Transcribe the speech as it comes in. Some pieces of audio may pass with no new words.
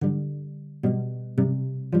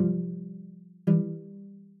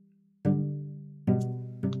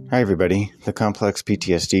Hi everybody, the Complex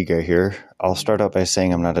PTSD guy here. I'll start out by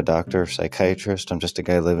saying I'm not a doctor or psychiatrist. I'm just a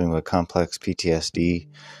guy living with complex PTSD,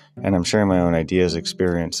 and I'm sharing my own ideas,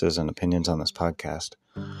 experiences, and opinions on this podcast.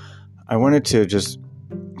 I wanted to just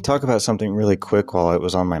talk about something really quick while it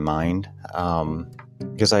was on my mind,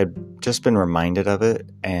 because I'd just been reminded of it,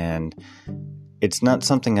 and it's not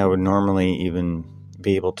something I would normally even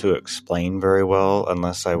be able to explain very well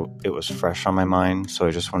unless it was fresh on my mind, so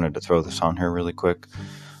I just wanted to throw this on here really quick.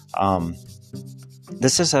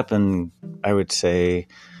 This has happened, I would say,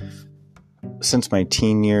 since my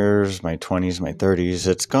teen years, my 20s, my 30s.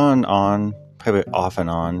 It's gone on, probably off and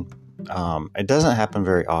on. It doesn't happen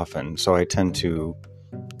very often, so I tend to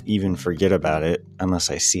even forget about it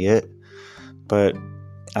unless I see it. But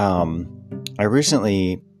I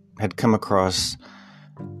recently had come across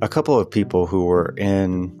a couple of people who were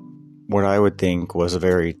in what I would think was a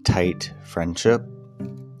very tight friendship.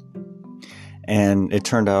 And it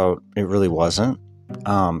turned out it really wasn't.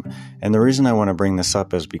 And the reason I want to bring this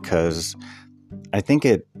up is because I think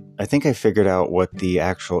I figured out what the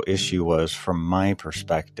actual issue was from my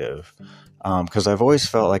perspective. Because I've always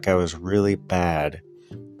felt like I was really bad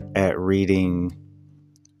at reading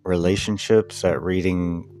relationships, at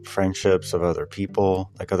reading friendships of other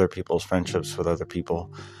people, like other people's friendships with other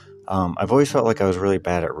people. I've always felt like I was really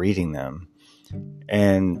bad at reading them.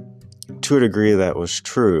 And to a degree that was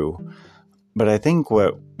true. But I think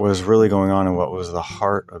what was really going on and what was the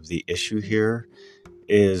heart of the issue here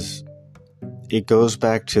is it goes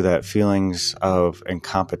back to that feelings of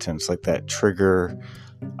incompetence, like that trigger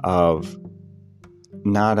of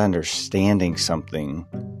not understanding something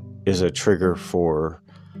is a trigger for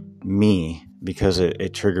me because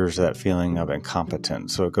it triggers that feeling of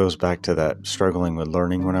incompetence. So it goes back to that struggling with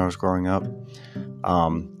learning when I was growing up,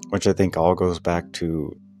 which I think all goes back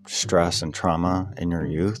to stress and trauma in your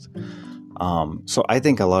youth. So I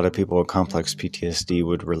think a lot of people with complex PTSD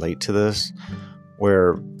would relate to this,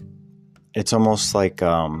 where it's almost like,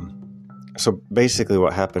 so basically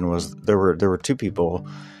what happened was there were two people,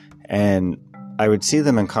 and I would see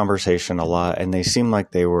them in conversation a lot, and they seemed like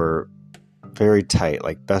they were very tight,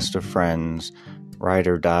 like best of friends, ride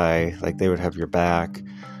or die, like they would have your back,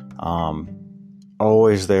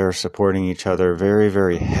 always there supporting each other, very,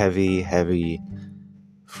 very heavy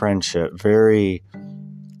friendship, very,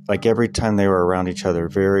 like every time they were around each other,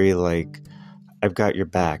 very like, I've got your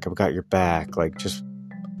back, like just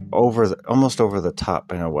almost over the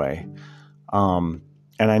top in a way. And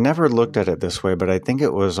I never looked at it this way, but I think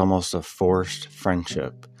it was almost a forced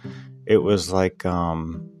friendship. It was like,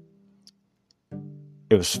 it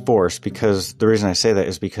was forced because the reason I say that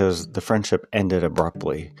is because the friendship ended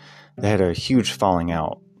abruptly. They had a huge falling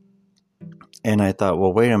out. And I thought,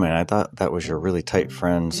 well, wait a minute. I thought that was your really tight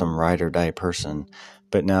friend, some ride or die person.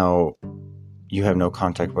 But now you have no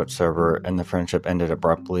contact whatsoever, and the friendship ended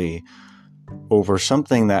abruptly over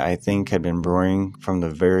something that I think had been brewing from the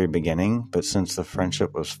very beginning. But since the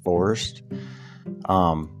friendship was forced,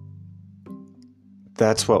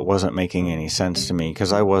 that's what wasn't making any sense to me,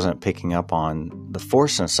 because I wasn't picking up on the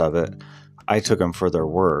forcedness of it. I took them for their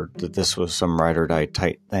word that this was some ride or die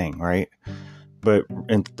tight thing, right? But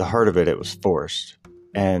in the heart of it, it was forced.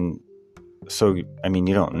 And so, I mean,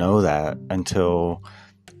 you don't know that until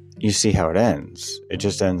you see how it ends. It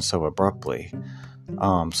just ends so abruptly.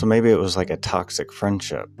 So maybe it was like a toxic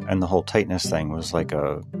friendship, and the whole tightness thing was like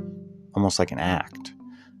almost like an act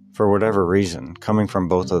for whatever reason, coming from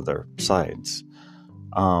both of their sides.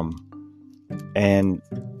 And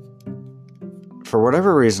for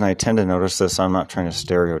whatever reason, I tend to notice this. I'm not trying to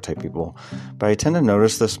stereotype people, but I tend to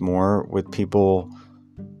notice this more with people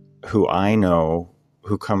who I know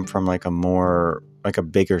who come from like a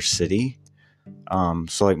bigger city.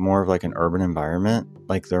 So like more of like an urban environment,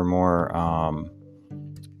 like they're more,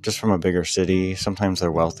 just from a bigger city. Sometimes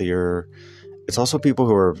they're wealthier. It's also people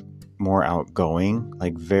who are more outgoing,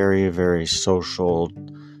 like very, very social,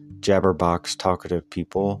 jabberbox, talkative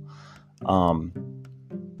people. And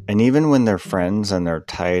even when they're friends and they're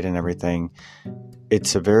tight and everything,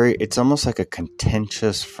 it's almost like a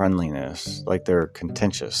contentious friendliness, like they're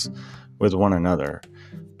contentious with one another.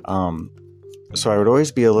 So I would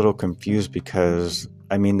always be a little confused because,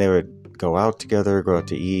 I mean, they would go out together, go out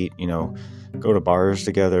to eat, go to bars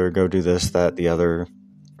together, go do this, that, the other,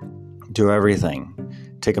 do everything,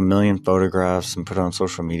 take a million photographs and put it on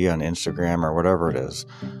social media, on Instagram or whatever it is,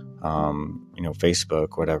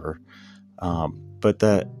 Facebook, whatever. But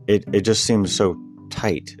that it just seems so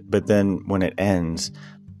tight. But then when it ends,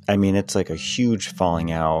 I mean, it's like a huge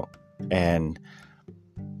falling out. And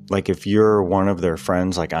like if you're one of their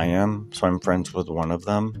friends, like I am, so I'm friends with one of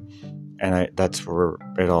them, And that's where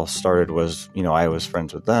it all started was, I was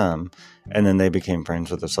friends with them, and then they became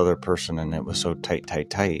friends with this other person, and it was so tight.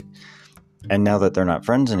 And now that they're not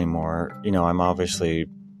friends anymore, I'm obviously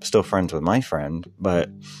still friends with my friend, but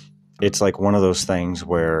it's like one of those things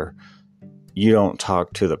where you don't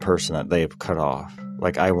talk to the person that they've cut off.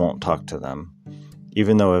 Like, I won't talk to them,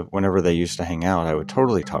 even though whenever they used to hang out, I would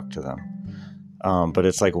totally talk to them. But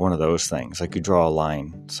it's like one of those things, like you draw a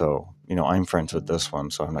line. So, I'm friends with this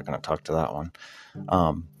one, so I'm not going to talk to that one.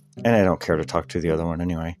 And I don't care to talk to the other one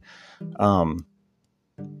anyway.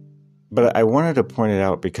 But I wanted to point it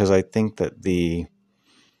out because I think that the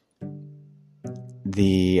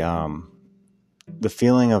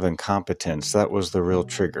feeling of incompetence, that was the real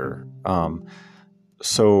trigger.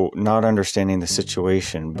 So not understanding the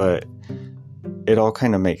situation, but it all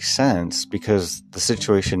kind of makes sense because the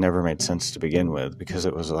situation never made sense to begin with, because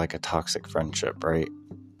it was like a toxic friendship, right?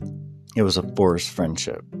 It was a forced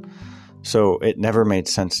friendship. So it never made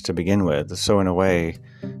sense to begin with. So in a way,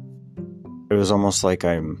 it was almost like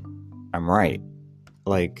I'm right.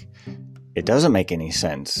 Like, it doesn't make any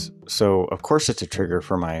sense. So of course it's a trigger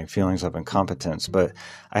for my feelings of incompetence, but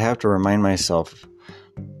I have to remind myself,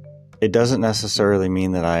 it doesn't necessarily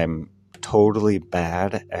mean that I'm totally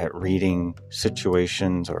bad at reading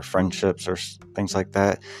situations or friendships or things like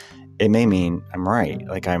that. It may mean I'm right.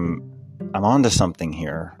 Like I'm onto something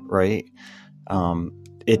here, right? I'm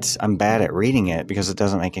bad at reading it because it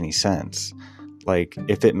doesn't make any sense. Like,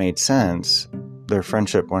 if it made sense, their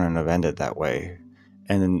friendship wouldn't have ended that way.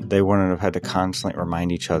 And they wouldn't have had to constantly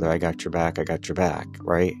remind each other, I got your back,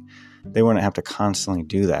 right? They wouldn't have to constantly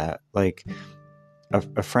do that. Like,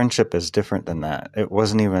 a friendship is different than that. It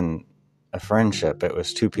wasn't even a friendship. It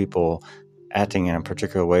was two people acting in a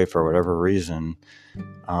particular way for whatever reason.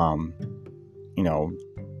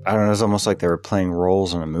 I don't know, it's almost like they were playing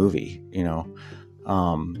roles in a movie,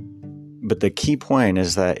 But the key point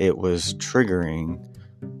is that it was triggering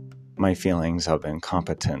my feelings of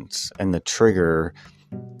incompetence, and the trigger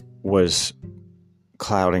was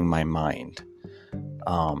clouding my mind,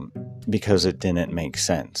 because it didn't make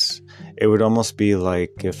sense. It would almost be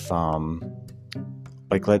like if,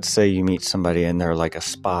 like, let's say you meet somebody and they're like a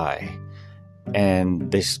spy,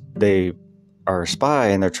 and they are a spy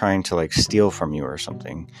and they're trying to like steal from you or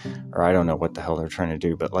something, or I don't know what the hell they're trying to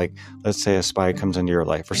do, but like, let's say a spy comes into your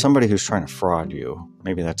life, or somebody who's trying to fraud you.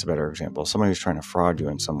 Maybe that's a better example. Somebody who's trying to fraud you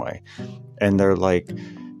in some way, and they're like,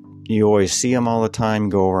 you always see them all the time,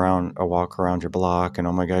 go around or walk around your block, and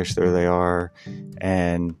oh my gosh, there they are.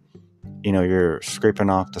 And you're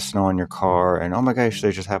scraping off the snow on your car, and oh my gosh,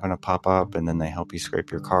 they just happen to pop up, and then they help you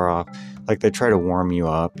scrape your car off. Like, they try to warm you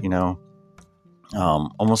up,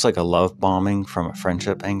 almost like a love bombing from a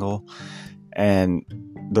friendship angle. And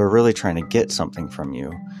they're really trying to get something from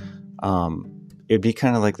you. It'd be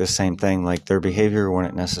kind of like the same thing. Like, their behavior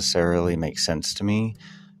wouldn't necessarily make sense to me,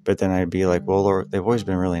 but then I'd be like, well, they've always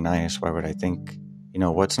been really nice. Why would I think,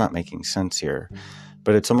 what's not making sense here?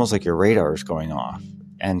 But it's almost like your radar is going off.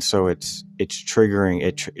 And so it's triggering,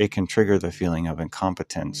 it can trigger the feeling of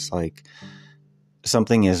incompetence. Like,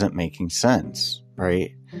 something isn't making sense,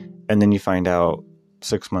 right? And then you find out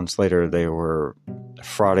 6 months later, they were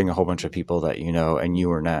frauding a whole bunch of people that and you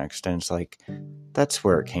were next. And it's like, that's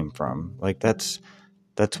where it came from. Like, that's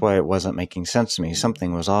why it wasn't making sense to me.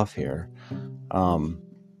 Something was off here.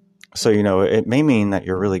 So, it may mean that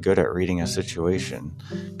you're really good at reading a situation,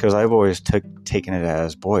 because I've always taken it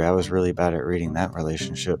as, boy, I was really bad at reading that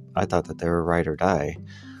relationship. I thought that they were ride or die.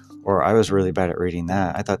 Or I was really bad at reading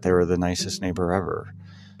that. I thought they were the nicest neighbor ever.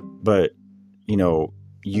 But,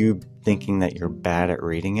 you thinking that you're bad at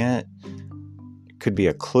reading it could be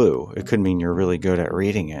a clue. It could mean you're really good at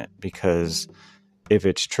reading it, because if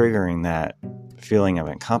it's triggering that feeling of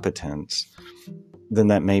incompetence, then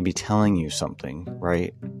that may be telling you something,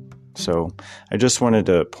 right? So I just wanted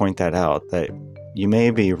to point that out, that you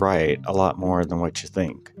may be right a lot more than what you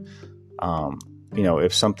think.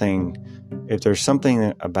 If there's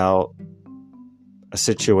something about a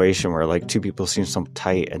situation where like two people seem so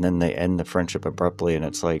tight and then they end the friendship abruptly, and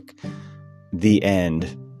it's like the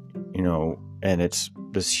end, and it's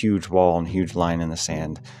this huge wall and huge line in the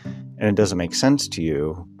sand, and it doesn't make sense to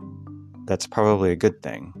you, that's probably a good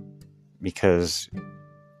thing, because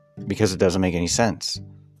it doesn't make any sense.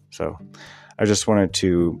 So I just wanted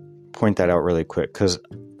to point that out really quick, because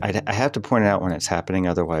I have to point it out when it's happening.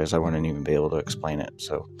 Otherwise, I wouldn't even be able to explain it.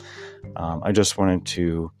 So I just wanted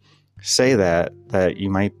to say that you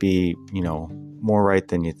might be, more right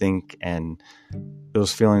than you think. And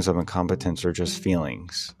those feelings of incompetence are just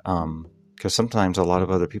feelings. Because sometimes a lot of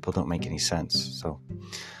other people don't make any sense. So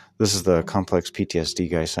this is the Complex PTSD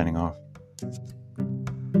guy signing off.